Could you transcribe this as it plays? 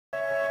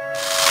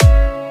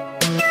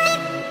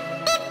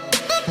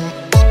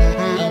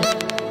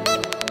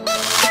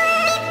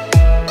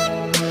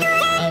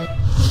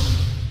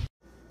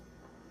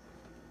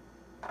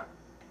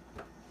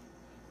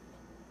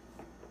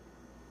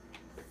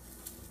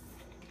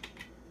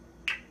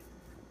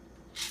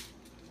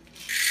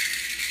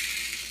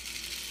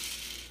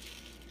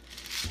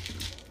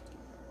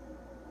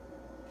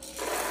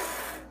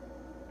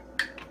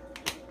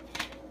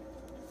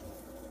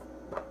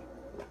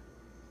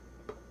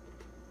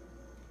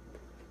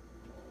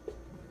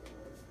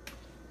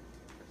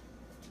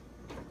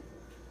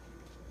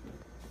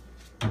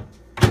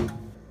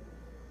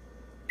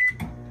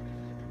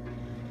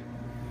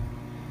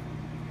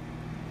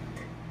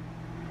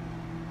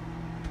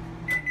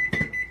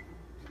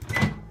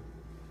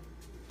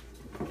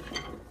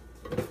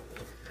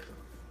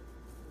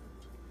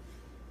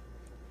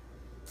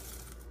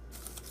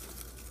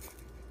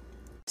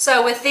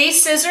So with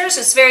these scissors,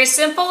 it's very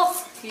simple.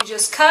 You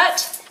just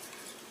cut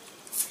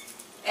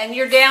and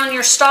you're down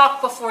your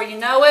stalk before you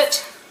know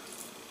it.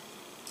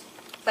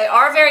 They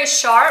are very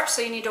sharp,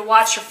 so you need to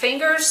watch your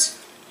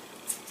fingers.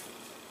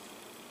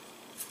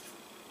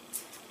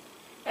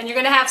 And you're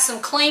going to have some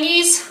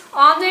clingies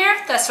on there.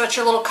 That's what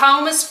your little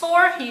comb is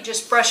for. You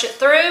just brush it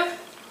through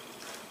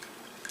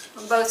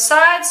on both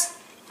sides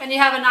and you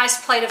have a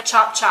nice plate of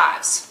chopped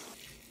chives.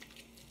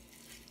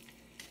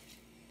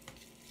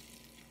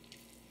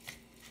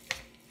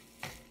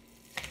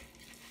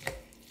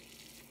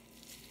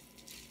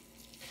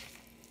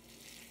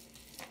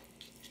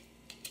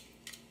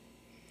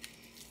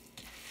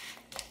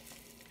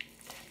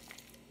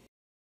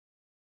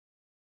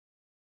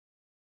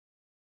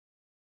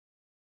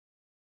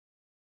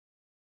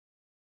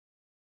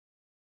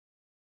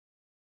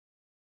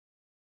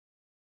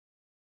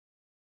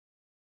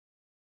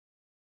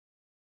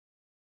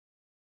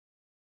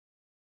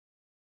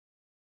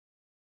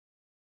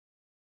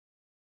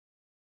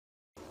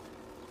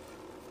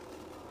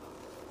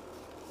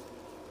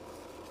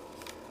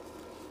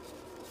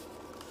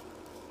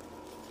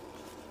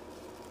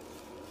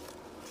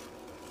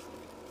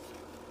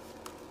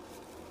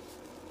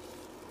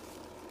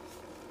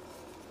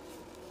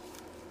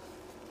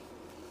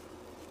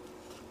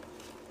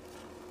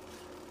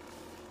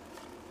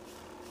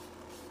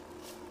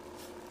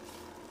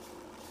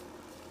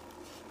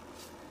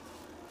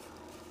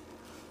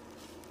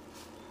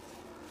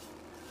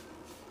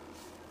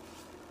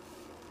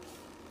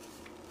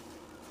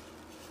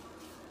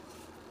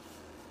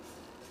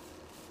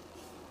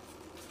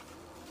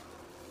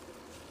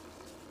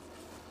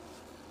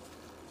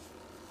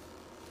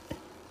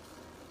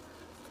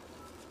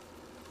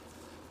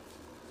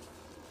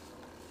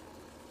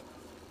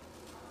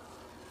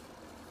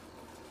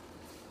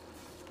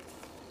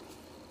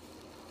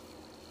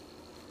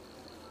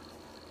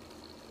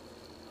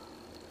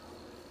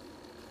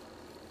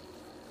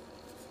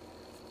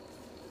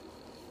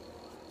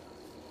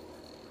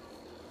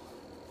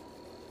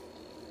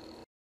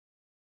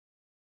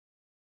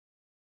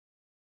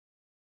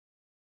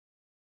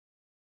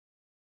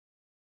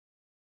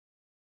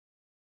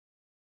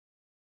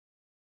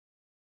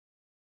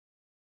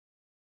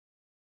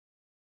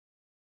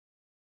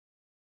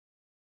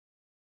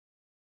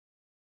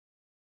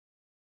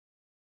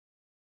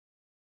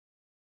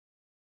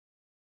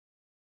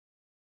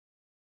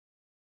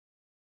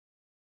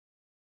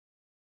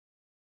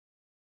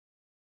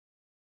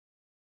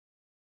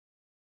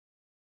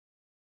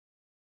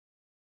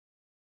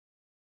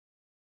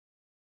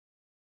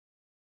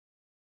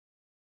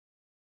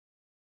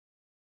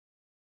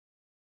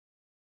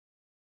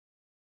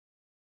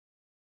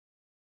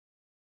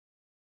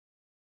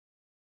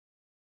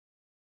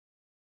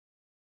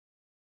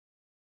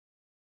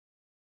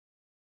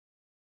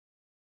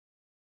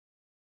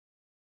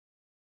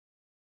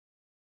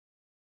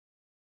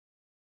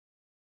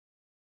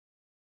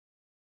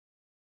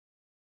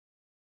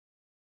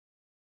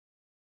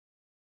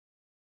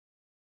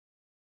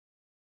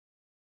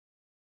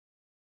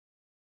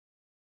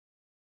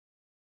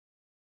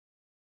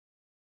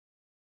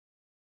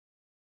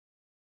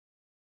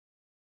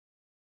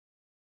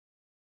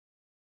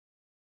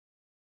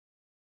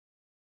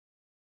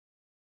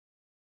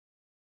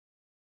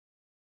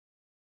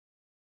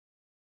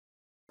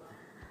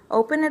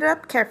 Open it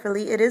up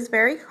carefully. It is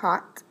very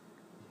hot.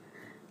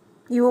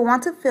 You will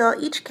want to fill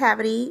each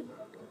cavity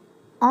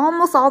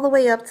almost all the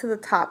way up to the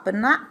top, but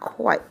not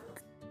quite.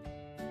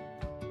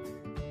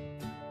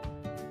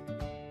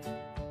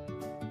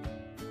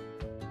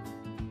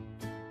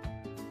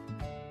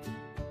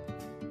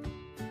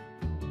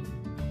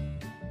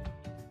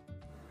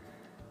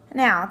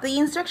 Now, the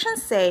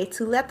instructions say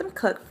to let them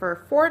cook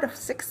for 4 to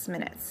 6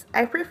 minutes.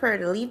 I prefer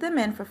to leave them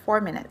in for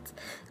 4 minutes.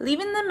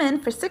 Leaving them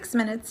in for 6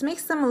 minutes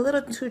makes them a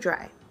little too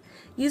dry.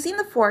 Using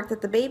the fork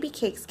that the Baby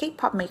Cakes cake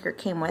pop maker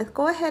came with,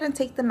 go ahead and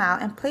take them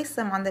out and place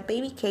them on the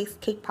Baby Cakes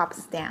cake pop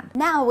stand.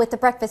 Now with the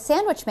breakfast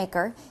sandwich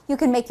maker, you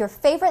can make your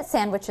favorite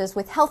sandwiches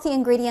with healthy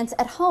ingredients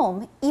at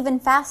home even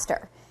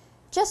faster.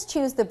 Just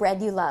choose the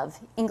bread you love,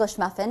 English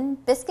muffin,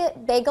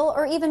 biscuit, bagel,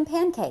 or even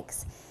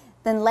pancakes.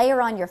 Then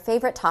layer on your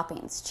favorite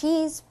toppings: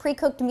 cheese,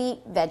 pre-cooked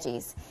meat,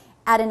 veggies.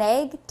 Add an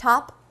egg,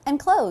 top, and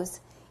close.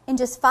 In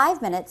just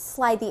 5 minutes,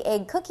 slide the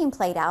egg cooking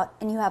plate out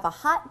and you have a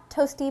hot,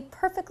 toasty,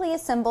 perfectly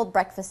assembled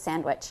breakfast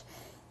sandwich.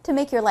 To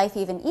make your life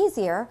even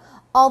easier,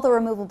 all the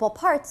removable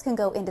parts can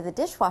go into the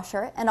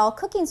dishwasher and all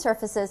cooking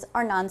surfaces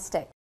are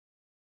non-stick.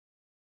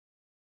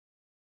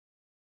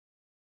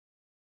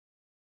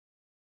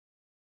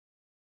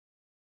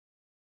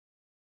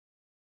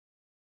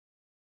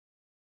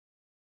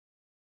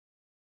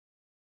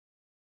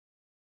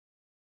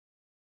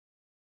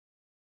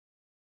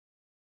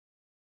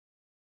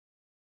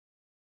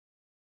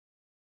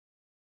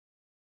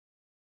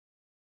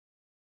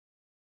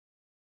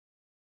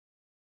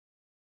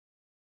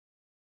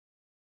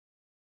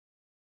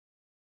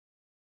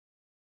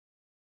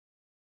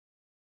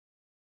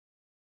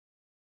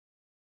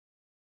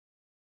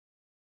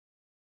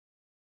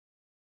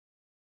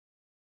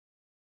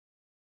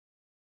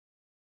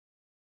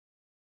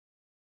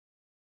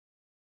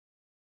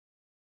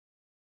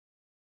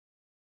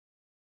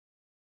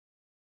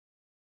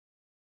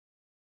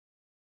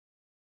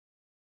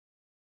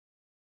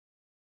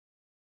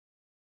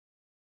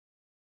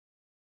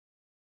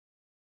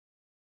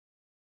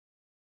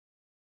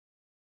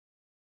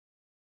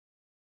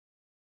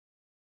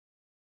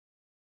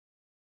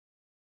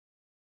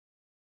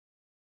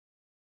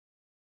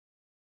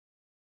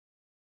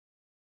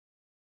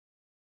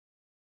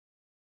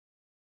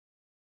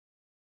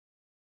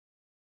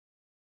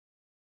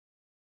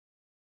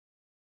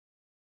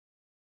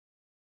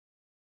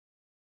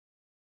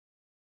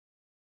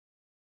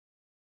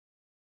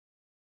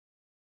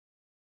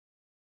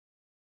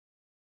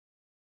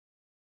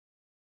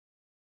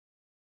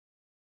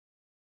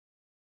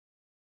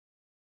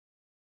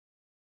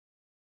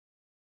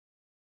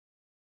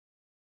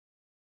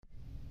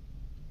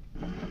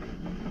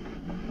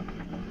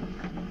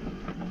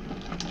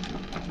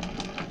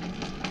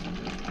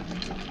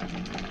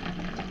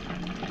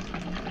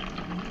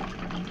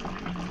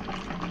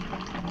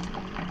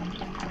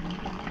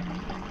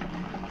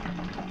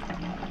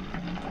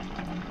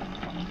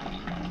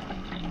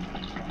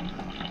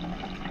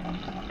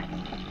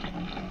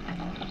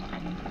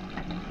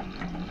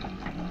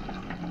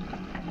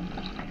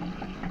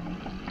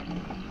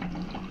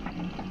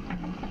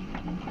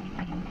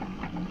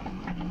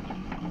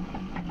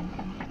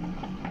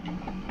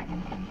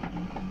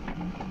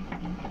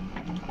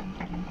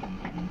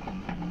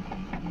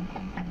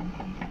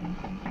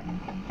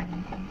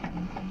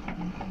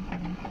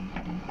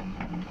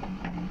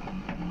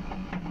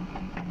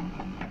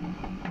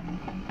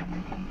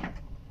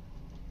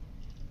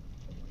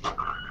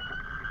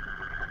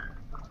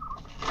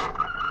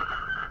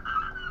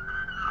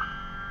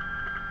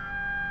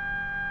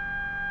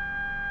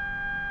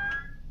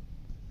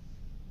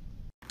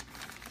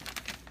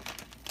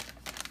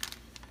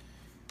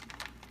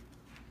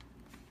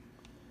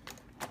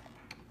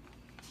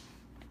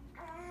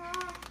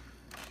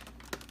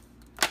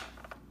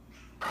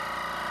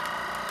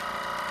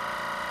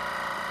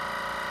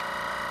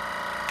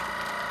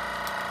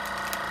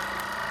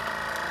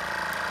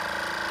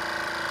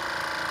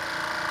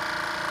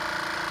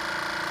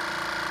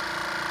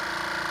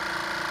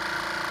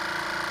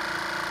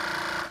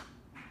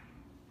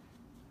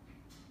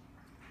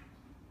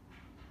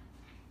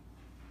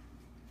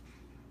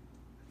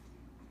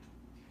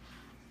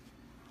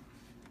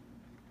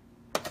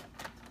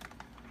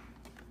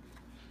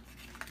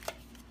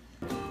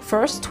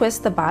 First,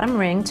 twist the bottom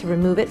ring to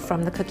remove it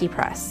from the cookie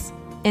press.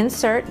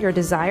 Insert your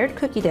desired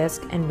cookie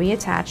disc and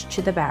reattach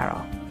to the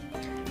barrel.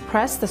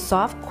 Press the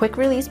soft quick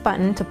release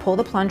button to pull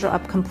the plunger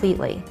up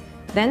completely.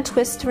 Then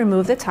twist to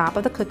remove the top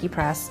of the cookie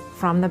press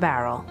from the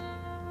barrel.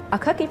 A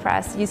cookie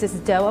press uses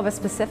dough of a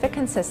specific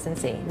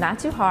consistency, not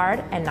too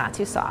hard and not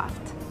too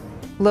soft.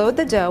 Load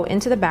the dough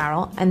into the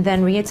barrel and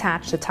then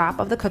reattach the top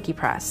of the cookie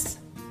press.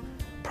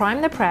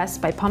 Prime the press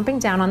by pumping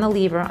down on the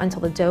lever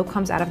until the dough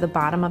comes out of the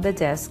bottom of the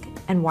disc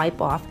and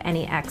wipe off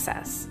any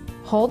excess.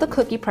 Hold the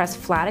cookie press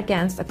flat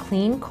against a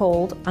clean,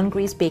 cold,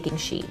 ungreased baking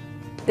sheet.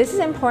 This is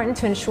important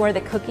to ensure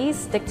that cookies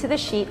stick to the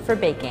sheet for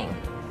baking.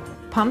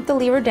 Pump the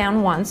lever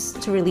down once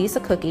to release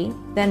a cookie,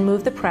 then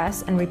move the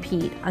press and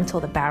repeat until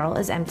the barrel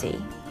is empty.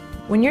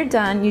 When you're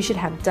done, you should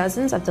have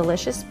dozens of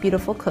delicious,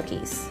 beautiful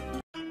cookies.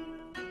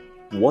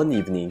 One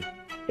evening,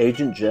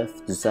 Agent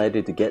Jeff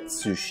decided to get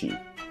sushi.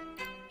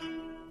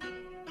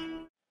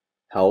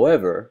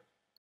 However,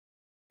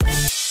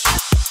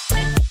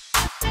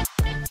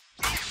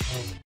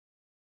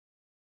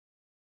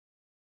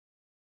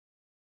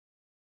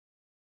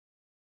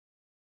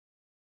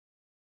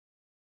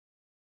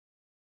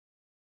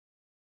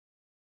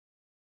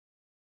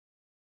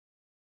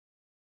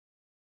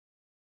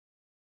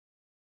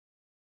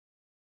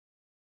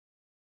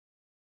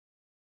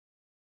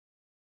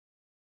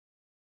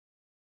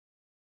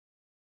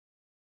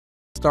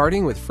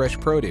 starting with fresh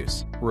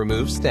produce,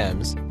 remove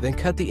stems, then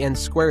cut the ends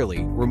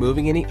squarely,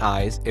 removing any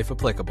eyes if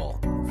applicable.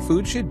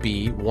 Food should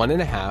be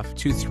 1.5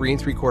 to 3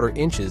 3/4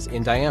 inches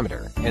in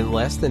diameter and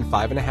less than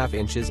 5.5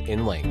 inches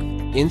in length.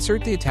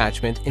 Insert the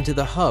attachment into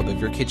the hub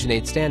of your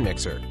KitchenAid stand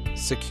mixer.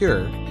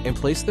 Secure and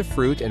place the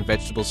fruit and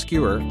vegetable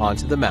skewer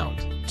onto the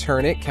mount.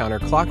 Turn it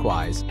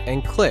counterclockwise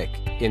and click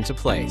into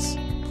place.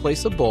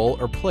 Place a bowl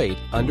or plate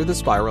under the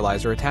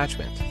spiralizer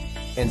attachment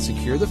and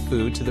secure the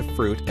food to the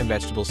fruit and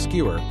vegetable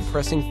skewer,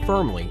 pressing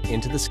firmly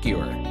into the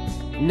skewer.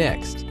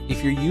 Next,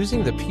 if you're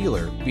using the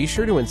peeler, be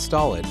sure to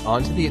install it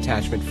onto the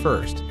attachment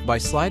first by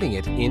sliding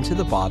it into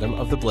the bottom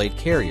of the blade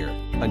carrier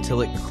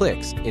until it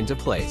clicks into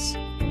place.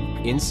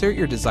 Insert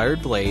your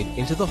desired blade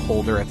into the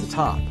holder at the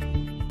top.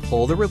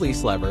 Pull the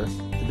release lever,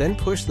 then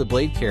push the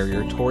blade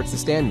carrier towards the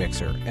stand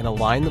mixer and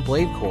align the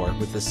blade core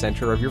with the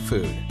center of your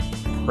food.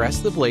 Press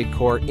the blade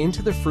core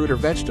into the fruit or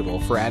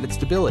vegetable for added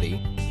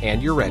stability,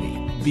 and you're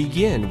ready.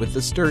 Begin with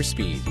the stir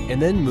speed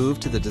and then move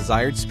to the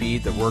desired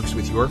speed that works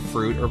with your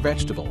fruit or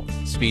vegetable.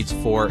 Speeds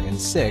 4 and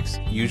 6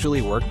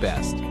 usually work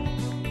best.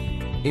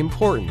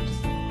 Important: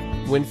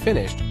 when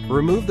finished,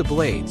 remove the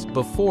blades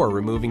before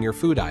removing your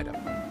food item.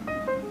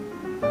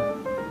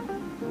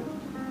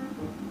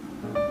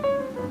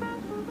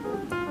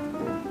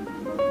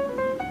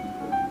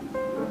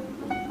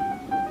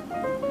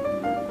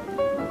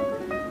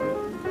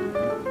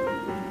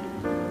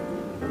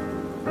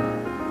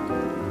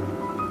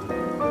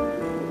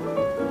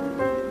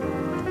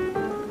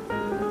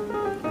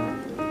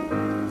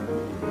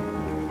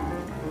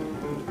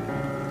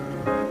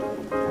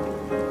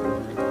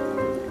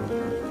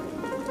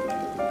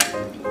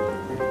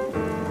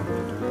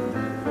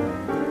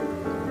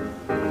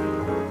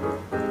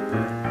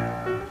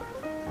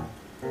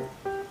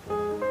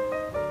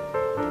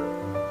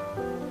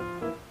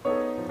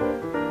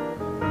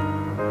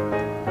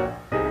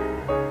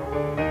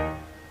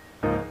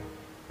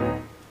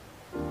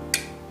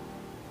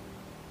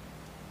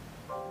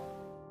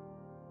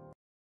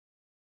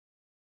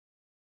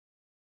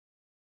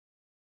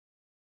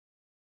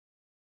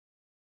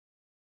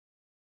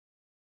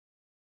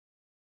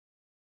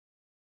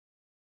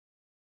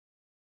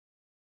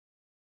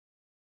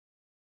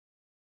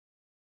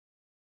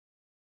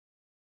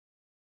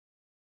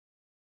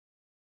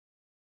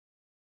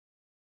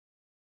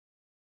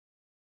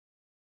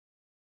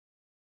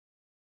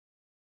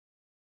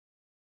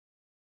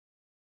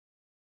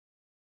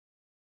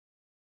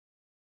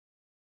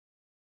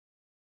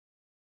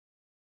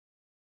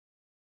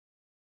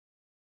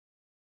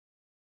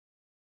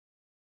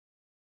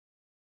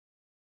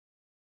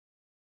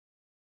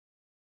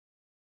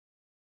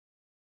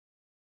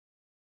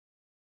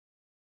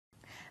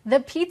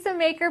 The Pizza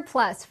Maker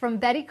Plus from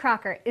Betty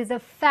Crocker is a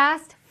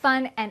fast,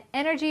 fun, and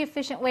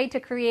energy-efficient way to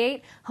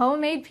create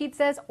homemade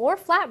pizzas or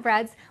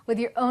flatbreads with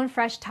your own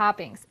fresh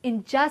toppings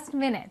in just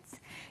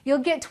minutes. You'll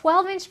get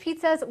 12-inch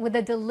pizzas with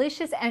a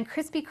delicious and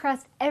crispy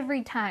crust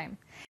every time.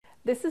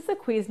 This is the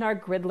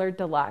Cuisinart Griddler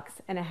Deluxe,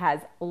 and it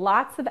has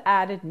lots of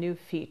added new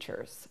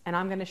features, and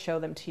I'm going to show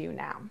them to you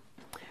now.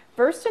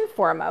 First and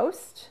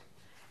foremost,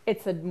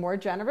 it's a more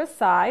generous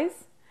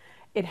size.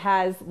 It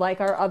has, like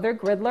our other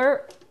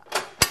Griddler,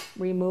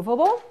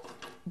 removable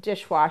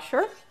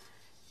dishwasher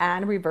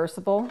and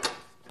reversible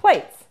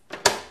plates.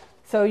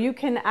 So you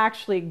can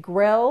actually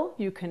grill,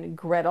 you can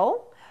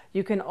griddle,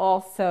 you can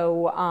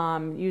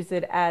also use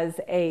it as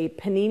a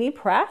panini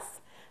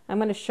press. I'm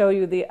going to show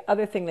you the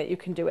other thing that you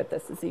can do with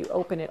this is you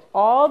open it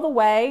all the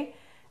way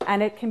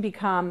and it can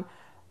become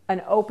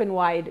an open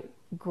wide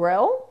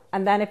grill,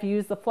 and then if you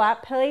use the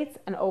flat plates,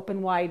 an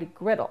open wide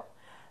griddle.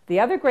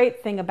 The other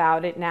great thing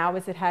about it now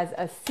is it has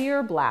a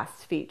sear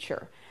blast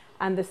feature.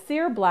 And the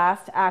sear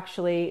blast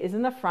actually is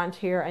in the front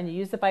here, and you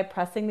use it by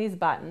pressing these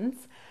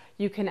buttons.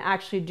 You can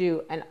actually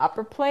do an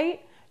upper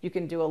plate, you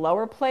can do a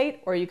lower plate,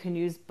 or you can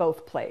use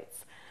both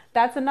plates.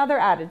 That's another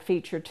added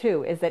feature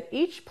too, is that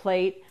each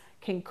plate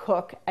can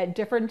cook at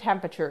different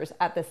temperatures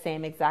at the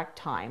same exact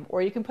time,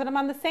 or you can put them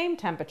on the same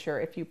temperature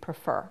if you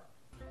prefer.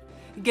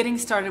 Getting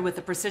started with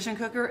the precision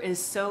cooker is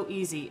so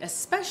easy,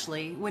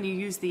 especially when you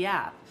use the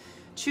app.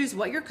 Choose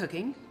what you're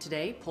cooking,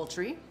 today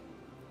poultry,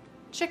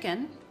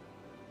 chicken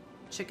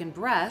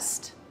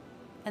breast,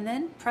 and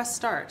then press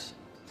start.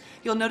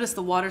 You'll notice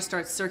the water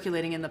starts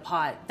circulating in the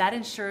pot. That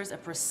ensures a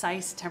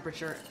precise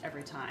temperature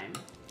every time.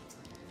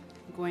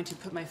 I'm going to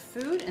put my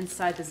food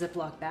inside the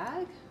Ziploc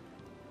bag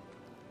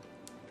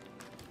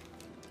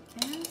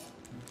and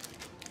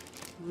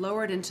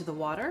lower it into the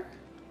water.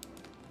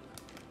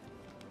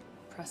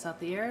 Press out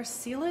the air,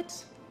 seal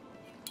it,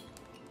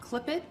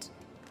 clip it,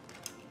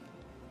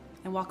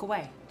 and walk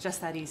away.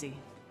 Just that easy.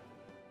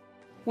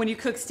 When you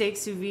cook steak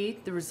sous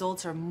vide, the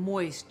results are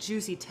moist,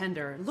 juicy,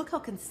 tender. Look how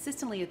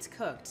consistently it's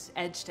cooked,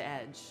 edge to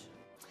edge.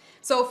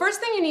 So first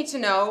thing you need to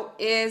know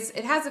is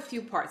it has a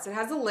few parts. It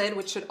has a lid,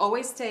 which should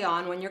always stay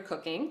on when you're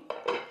cooking.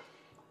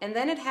 And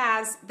then it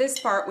has this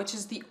part, which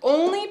is the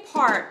only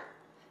part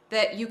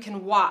that you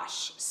can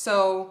wash.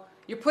 So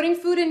you're putting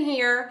food in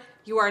here.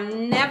 You are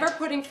never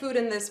putting food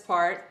in this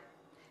part.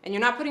 And you're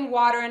not putting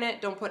water in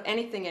it. Don't put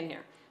anything in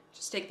here.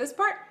 Just take this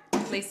part,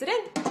 place it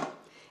in,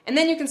 and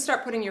then you can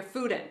start putting your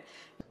food in.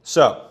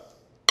 So,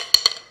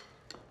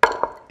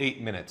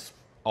 8 minutes,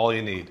 all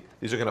you need.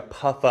 These are gonna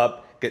puff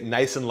up, get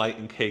nice and light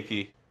and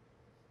cakey.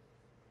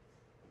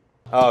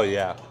 Oh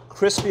yeah,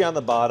 crispy on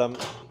the bottom,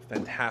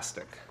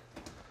 Fantastic.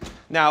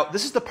 Now,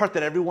 this is the part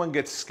that everyone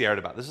gets scared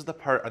about. This is the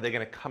part, are they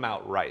going to come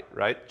out right?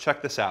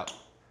 Check this out.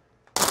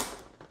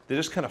 They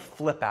just kind of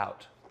flip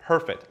out.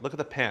 Perfect. Look at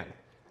the pan.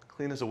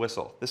 Clean as a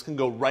whistle. This can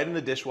go right in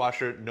the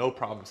dishwasher, no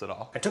problems at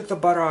all. I took the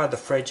butter out of the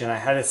fridge and I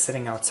had it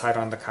sitting outside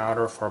on the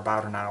counter for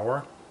about an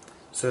hour,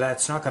 so that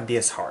it's not going to be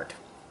as hard.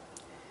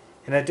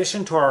 In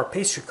addition to our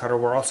pastry cutter,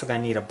 we're also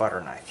going to need a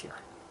butter knife here.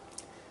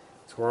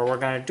 So what we're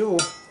going to do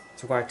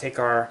is we're going to take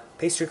our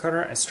pastry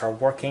cutter and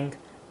start working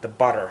the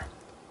butter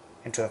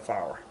into the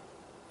flour.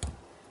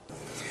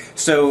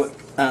 So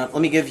let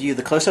me give you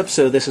the close-up.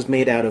 So this is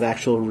made out of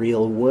actual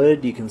real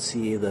wood. You can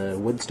see the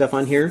wood stuff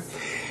on here.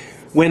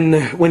 When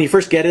you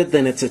first get it,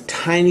 then it's a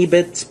tiny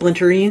bit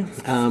splintery,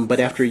 but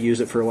after you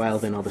use it for a while,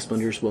 then all the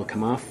splinters will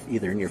come off,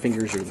 either in your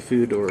fingers or the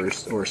food, or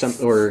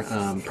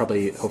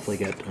probably hopefully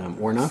get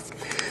worn off.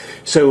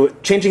 So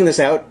changing this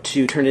out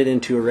to turn it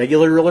into a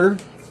regular roller.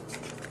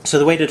 So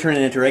the way to turn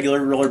it into a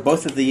regular roller,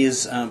 both of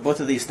these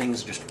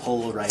things just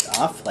pull right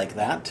off like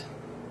that.